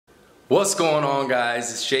What's going on,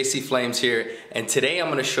 guys? It's Jacey Flames here, and today I'm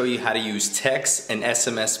going to show you how to use text and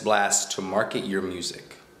SMS blasts to market your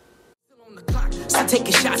music. Still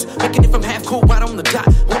taking shots, making it from half court right on the dot.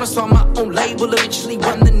 Wanna start my own label, eventually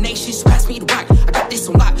run the nation. So pass me the rock, I got this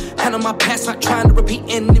on lock. Hand on my past, not trying to repeat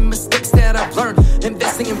any mistakes that I've learned.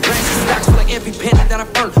 Investing in brands and stocks for like every penny that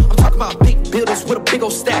I've earned. I'm talking about big builders with a big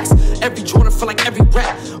old stacks. Every Jordan for like every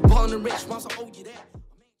rap. Ballin' and rich, moms, I owe you that.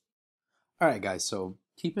 Alright guys, so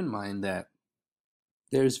keep in mind that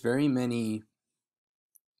there's very many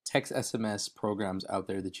text SMS programs out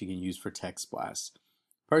there that you can use for text blasts.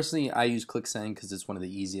 Personally, I use ClickSend because it's one of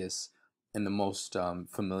the easiest and the most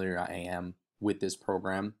familiar I am with this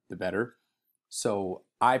program, the better. So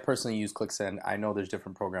I personally use ClickSend. I know there's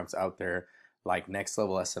different programs out there like Next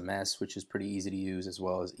Level SMS, which is pretty easy to use, as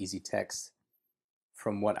well as Easy Text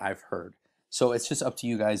from what I've heard. So it's just up to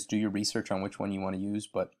you guys. Do your research on which one you want to use,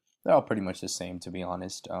 but they're all pretty much the same, to be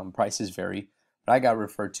honest. Prices vary, but I got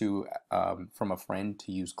referred to from a friend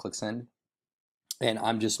to use ClickSend, and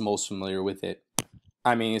I'm just most familiar with it.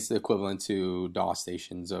 I mean, it's the equivalent to DAW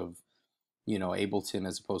stations of, you know, Ableton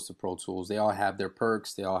as opposed to Pro Tools. They all have their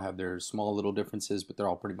perks, they all have their small little differences, but they're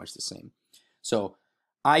all pretty much the same. So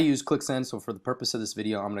I use ClickSend, so for the purpose of this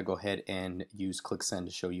video, I'm gonna go ahead and use ClickSend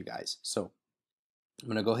to show you guys. So I'm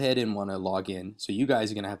gonna go ahead and wanna log in. So you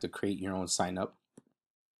guys are gonna have to create your own sign up.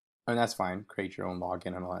 And that's fine, create your own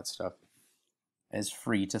login and all that stuff. It's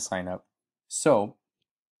free to sign up. So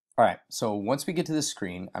alright, so once we get to the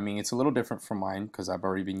screen, I mean, it's a little different from mine because I've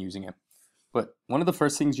already been using it. But one of the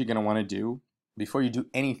first things you're going to want to do before you do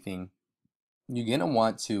anything, you're going to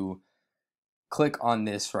want to click on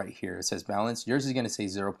this right here. It says balance. Yours is going to say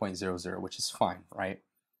 0.00, which is fine, right?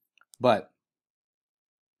 But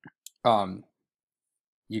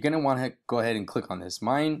you're going to want to go ahead and click on this.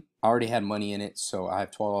 Mine already had money in it, so I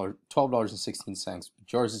have $12.16.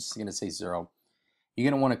 But yours is going to say 0. You're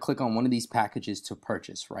going to want to click on one of these packages to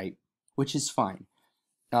purchase, right? Which is fine.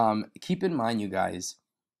 Keep in mind, you guys,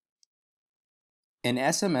 an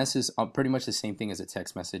SMS is pretty much the same thing as a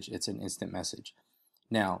text message. It's an instant message.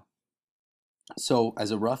 Now, so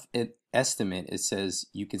as a rough estimate, it says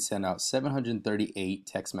you can send out 738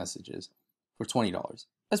 text messages for $20.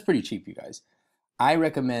 That's pretty cheap, you guys. I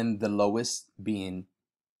recommend the lowest being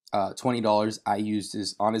 $20. I use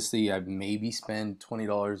this, honestly, I've maybe spent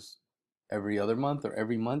 $20 every other month or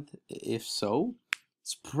every month. If so,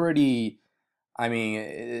 it's pretty, I mean,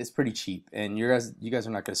 it's pretty cheap, and you guys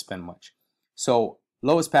are not going to spend much. So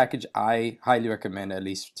lowest package, I highly recommend, at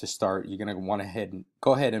least to start, you're going to want to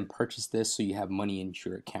go ahead and purchase this so you have money in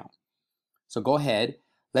your account. So go ahead,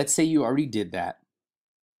 let's say you already did that.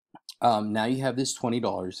 Now you have this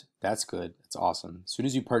 $20. That's good. That's awesome. As soon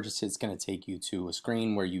as you purchase it, it's going to take you to a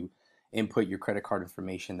screen where you input your credit card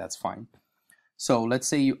information. That's fine. So let's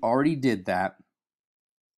say you already did that.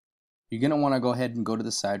 You're going to want to go ahead and go to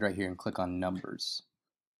the side right here and click on numbers.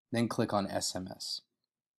 Then click on SMS.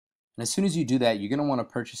 And as soon as you do that, you're going to want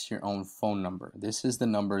to purchase your own phone number. This is the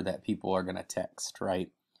number that people are going to text, right?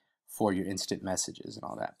 For your instant messages and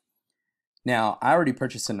all that. Now, I already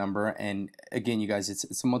purchased a number, and again, you guys,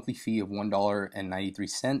 it's a monthly fee of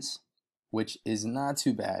 $1.93, which is not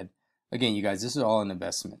too bad. Again, you guys, this is all an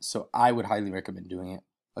investment, so I would highly recommend doing it.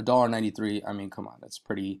 $1.93, I mean, come on, that's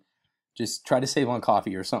pretty. Just try to save on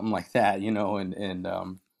coffee or something like that, you know, and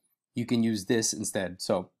you can use this instead.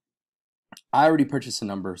 So I already purchased a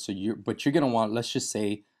number, so but you're gonna want, let's just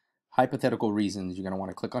say, hypothetical reasons, you're gonna want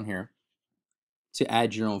to click on here to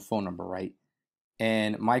add your own phone number, right?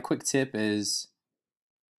 And my quick tip is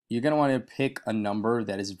you're gonna want to pick a number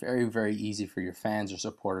that is very, very easy for your fans or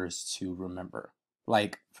supporters to remember.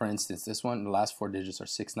 Like, for instance, this one, the last 4 digits are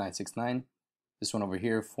 6969. This one over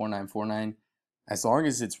here, 4949. As long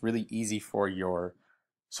as it's really easy for your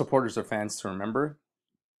supporters or fans to remember,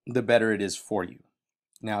 the better it is for you.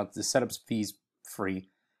 Now, the setup fee's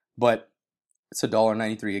free, but it's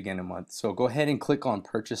 $1.93 again a month. So go ahead and click on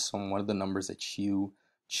purchase on one of the numbers that you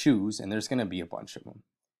choose, and there's going to be a bunch of them.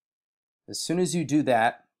 As soon as you do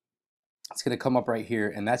that, it's going to come up right here,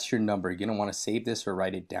 and that's your number. You're going to want to save this or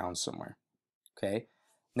write it down somewhere. Okay.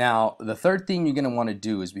 Now, the third thing you're going to want to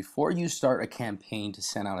do is before you start a campaign to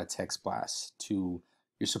send out a text blast to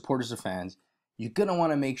your supporters or fans, you're going to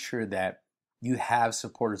want to make sure that you have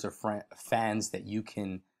supporters or fans that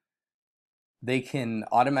they can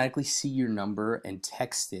automatically see your number and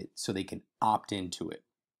text it so they can opt into it.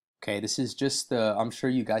 Okay, this is just I'm sure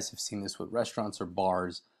you guys have seen this with restaurants or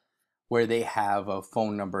bars where they have a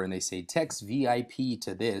phone number and they say text VIP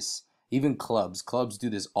to this. Even clubs do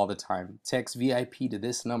this all the time. Text VIP to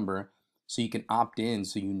this number so you can opt in,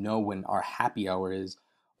 so you know when our happy hour is,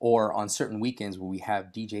 or on certain weekends where we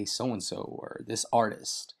have DJ so and so or this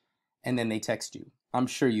artist, and then they text you. I'm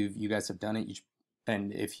sure you guys have done it,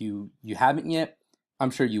 and if you haven't yet, I'm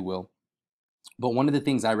sure you will. But one of the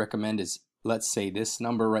things I recommend is, let's say this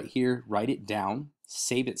number right here, write it down,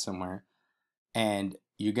 save it somewhere, and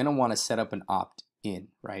you're gonna want to set up an opt-in,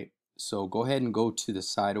 right? So go ahead and go to the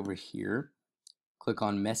side over here, click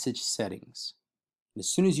on message settings. And as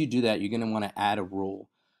soon as you do that, you're gonna want to add a rule.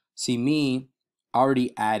 See, me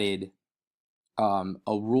already added a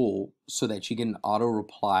rule so that you get an auto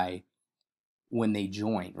reply when they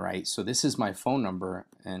join, right? So this is my phone number,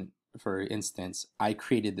 and for instance, I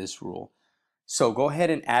created this rule. So go ahead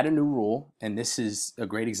and add a new rule, and this is a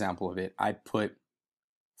great example of it. I put,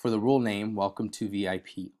 for the rule name, welcome to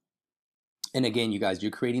VIP. And again, you guys,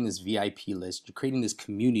 you're creating this VIP list, you're creating this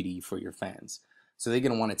community for your fans. So they're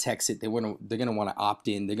gonna want to text it, they're gonna want to opt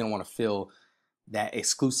in, they're gonna want to feel that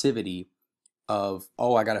exclusivity of,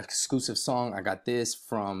 oh, I got an exclusive song, I got this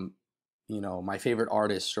from, you know, my favorite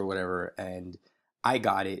artist or whatever, and I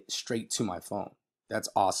got it straight to my phone. That's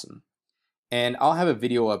awesome. And I'll have a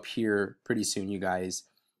video up here pretty soon, you guys,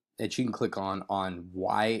 that you can click on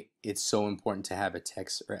why it's so important to have a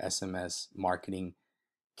text or SMS marketing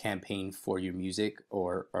campaign for your music,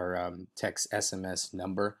 or text SMS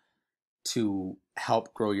number to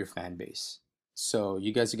help grow your fan base. So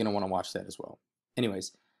you guys are going to want to watch that as well.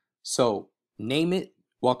 Anyways, so name it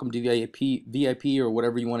welcome to VIP or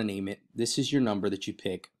whatever you want to name it. This is your number that you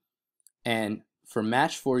pick. And for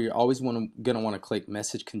match 4, you're always going to want to click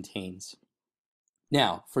message contains.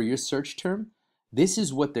 Now, for your search term, this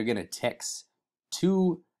is what they're going to text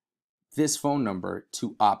to this phone number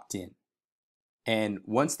to opt in. And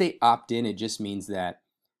once they opt in, it just means that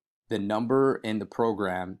the number in the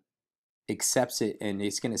program accepts it, and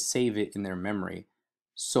it's going to save it in their memory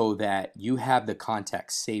so that you have the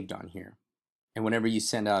contacts saved on here. And whenever you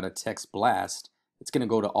send out a text blast, it's going to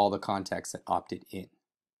go to all the contacts that opted in,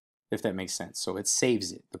 if that makes sense. So it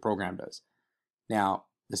saves it, the program does. Now,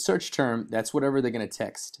 the search term, that's whatever they're going to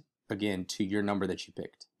text, again, to your number that you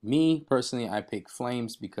picked. Me, personally, I pick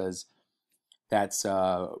Flames because that's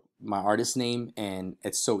my artist name, and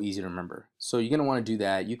it's so easy to remember. So you're going to want to do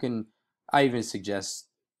that. You can, I even suggest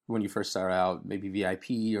when you first start out, maybe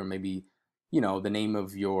VIP, or maybe, you know, the name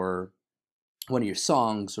of one of your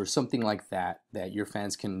songs or something like that, that your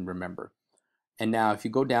fans can remember. And now if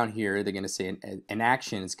you go down here, they're going to say an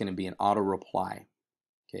action, it's going to be an auto reply.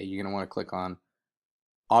 Okay, you're going to want to click on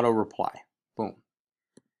auto reply. Boom.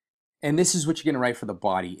 And this is what you're going to write for the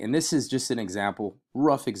body. And this is just an example,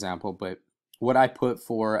 rough example, but what I put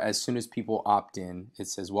for as soon as people opt in, it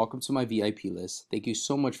says, welcome to my VIP list. Thank you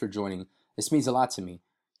so much for joining. This means a lot to me.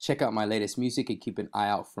 Check out my latest music and keep an eye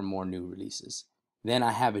out for more new releases. Then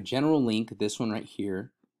I have a general link, this one right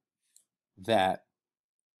here, that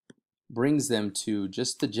brings them to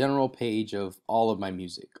just the general page of all of my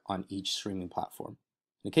music on each streaming platform.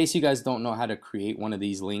 In case you guys don't know how to create one of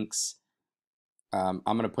these links, I'm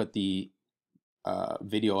going to put the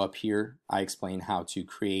video up here. I explain how to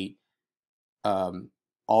create all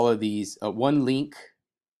of these, one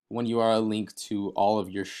URL link to all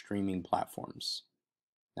of your streaming platforms.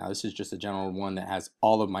 Now this is just a general one that has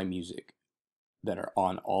all of my music that are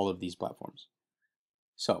on all of these platforms.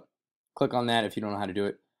 So click on that if you don't know how to do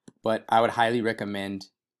it. But I would highly recommend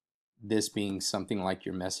this being something like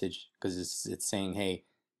your message, because it's saying, hey,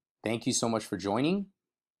 thank you so much for joining.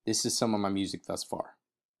 This is some of my music thus far.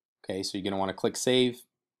 Okay, so you're going to want to click save.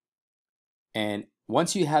 And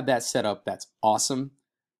once you have that set up, that's awesome.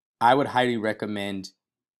 I would highly recommend,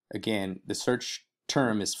 again, the search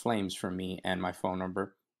term is Flames for me and my phone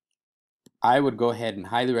number. I would go ahead and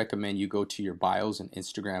highly recommend you go to your bios on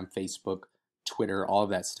Instagram, Facebook, Twitter, all of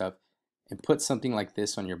that stuff, and put something like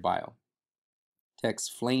this on your bio.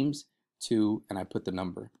 Text Flames to, and I put the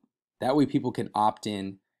number. That way people can opt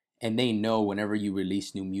in, and they know whenever you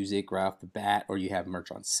release new music right off the bat, or you have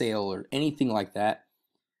merch on sale or anything like that,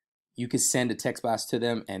 you can send a text blast to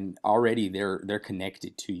them, and already they're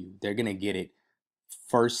connected to you. They're gonna get it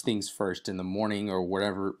first things first in the morning or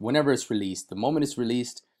whenever it's released. The moment it's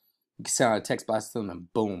released, you can send out a text blast to them,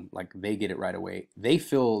 and boom, like they get it right away. They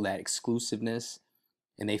feel that exclusiveness,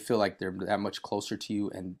 and they feel like they're that much closer to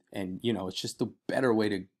you, and you know, it's just a better way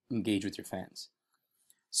to engage with your fans.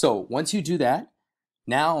 So once you do that,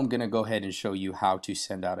 now I'm gonna go ahead and show you how to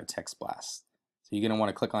send out a text blast. So you're gonna want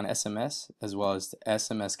to click on SMS as well as the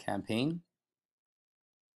SMS campaign.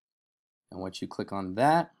 And once you click on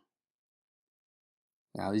that,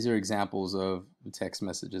 now these are examples of the text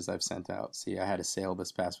messages I've sent out. See, I had a sale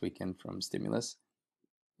this past weekend from Stimulus,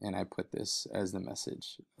 and I put this as the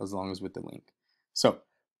message, as long as with the link. So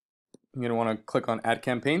You're going to want to click on Add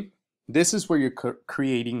Campaign. This is where you're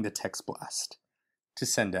creating the text blast to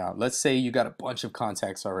send out. Let's say you got a bunch of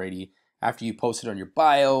contacts already after you posted on your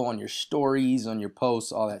bio, on your stories, on your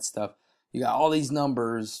posts, all that stuff. You got all these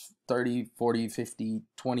numbers, 30, 40, 50,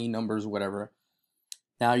 20 numbers, whatever.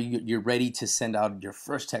 Now you're ready to send out your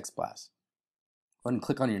first text blast. Go ahead and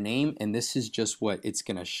click on your name, and this is just what it's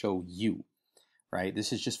going to show you, right?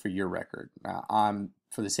 This is just for your record. Now,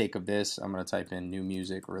 for the sake of this, I'm going to type in new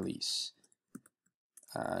music release.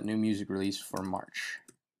 New music release for March,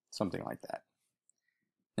 something like that.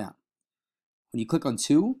 Now, when you click on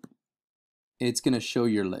 2, it's going to show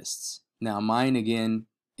your lists. Now, mine, again,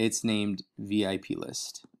 it's named VIP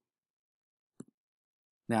list.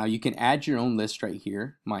 Now, you can add your own list right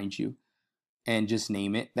here, mind you, and just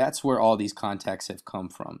name it. That's where all these contacts have come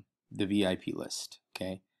from, the VIP list,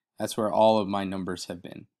 okay? That's where all of my numbers have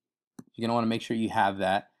been. You're going to want to make sure you have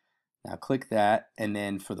that. Now click that, and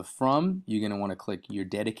then for the from, you're going to want to click your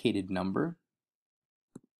dedicated number,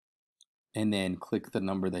 and then click the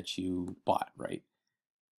number that you bought, right?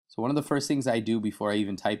 So one of the first things I do before I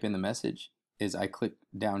even type in the message is I click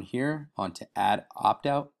down here onto add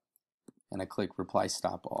opt-out, and I click reply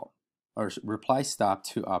stop all, or reply stop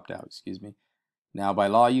to opt-out, excuse me. Now by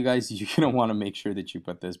law, you guys, you're going to want to make sure that you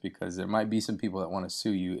put this, because there might be some people that want to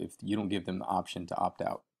sue you if you don't give them the option to opt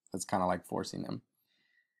out. That's kind of like forcing them.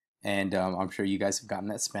 And I'm sure you guys have gotten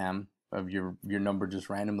that spam of your number just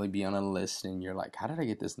randomly be on a list, and you're like, how did I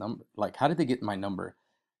get this number? Like, how did they get my number?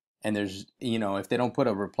 And there's, you know, if they don't put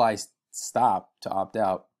a reply stop to opt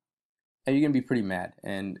out, you're going to be pretty mad.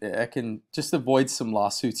 And I can just avoid some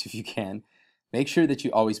lawsuits if you can. Make sure that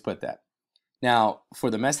you always put that. Now,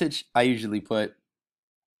 for the message, I usually put,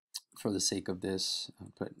 for the sake of this,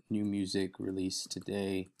 I'll put new music release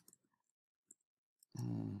today.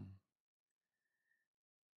 New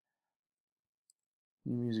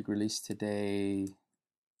music released today.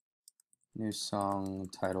 New song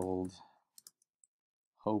titled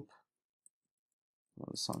Hope. Well,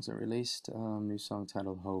 the songs are released. New song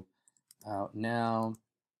titled Hope out now.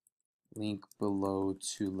 Link below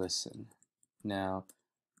to listen. Now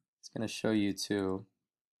it's going to show you to.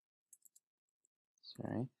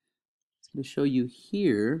 Sorry, it's going to show you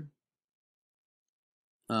here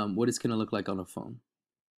what it's going to look like on a phone.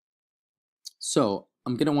 So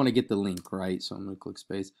I'm going to want to get the link, right? So I'm going to click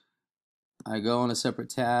space. I go on a separate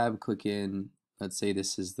tab, click in, let's say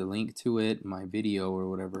this is the link to it, my video or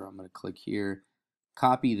whatever. I'm going to click here,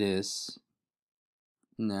 copy this.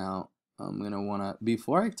 Now I'm going to want to,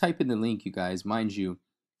 before I type in the link, you guys, mind you,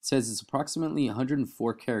 it says it's approximately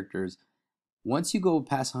 104 characters. Once you go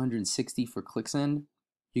past 160 for ClickSend,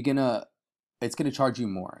 it's gonna charge you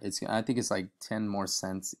more. I think it's like 10 more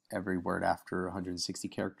cents every word after 160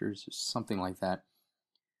 characters, something like that.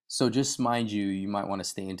 So just mind you, you might want to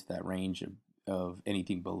stay into that range of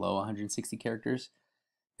anything below 160 characters.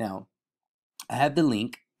 Now, I have the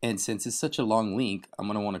link, and since it's such a long link, I'm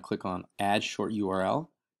gonna want to click on Add Short URL,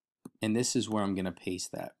 and this is where I'm gonna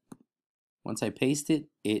paste that. Once I paste it,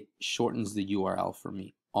 it shortens the URL for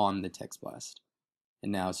me on the text blast.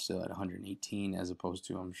 And now it's still at 118 as opposed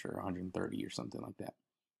to, I'm sure, 130 or something like that.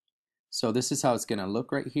 So this is how it's going to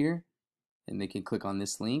look right here. And they can click on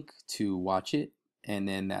this link to watch it. And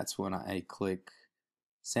then that's when I click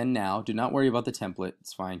Send Now. Do not worry about the template.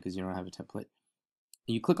 It's fine because you don't have a template.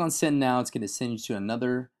 You click on Send Now. It's going to send you to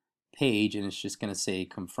another page, and it's just going to say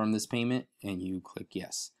confirm this payment, and you click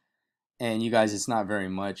yes. And you guys, it's not very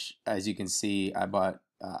much. As you can see, I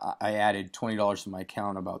added $20 to my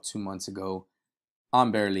account about 2 months ago. I'm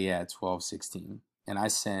barely at 1216, and I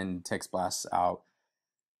send text blasts out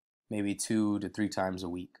maybe 2 to 3 times a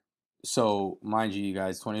week. So mind you,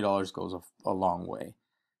 guys, $20 goes a long way.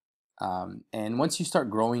 And once you start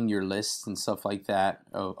growing your lists and stuff like that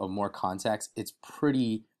of more contacts, it's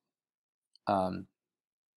pretty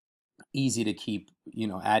easy to keep,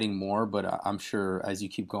 adding more. But I'm sure as you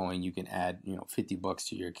keep going, you can add, $50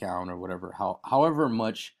 to your account or whatever.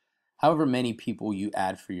 However many people you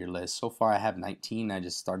add for your list. So far I have 19. I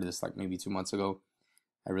just started this like maybe 2 months ago.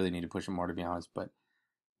 I really need to push them more, to be honest, but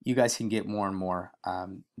you guys can get more and more.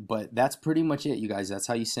 But that's pretty much it, you guys. That's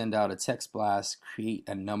how you send out a text blast, create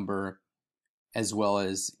a number, as well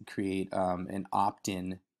as create an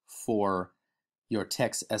opt-in for your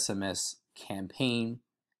text SMS campaign.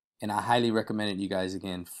 And I highly recommend it, you guys,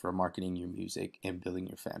 again, for marketing your music and building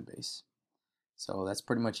your fan base. So that's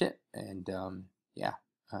pretty much it. And yeah.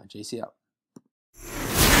 Jacey out.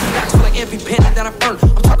 That's like every penny that I've earned.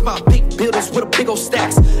 I'm talking about big buildings with a big old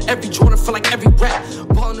stacks. Every Jordan feel like every rap.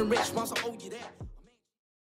 Ballin' and rich, once I owe you that.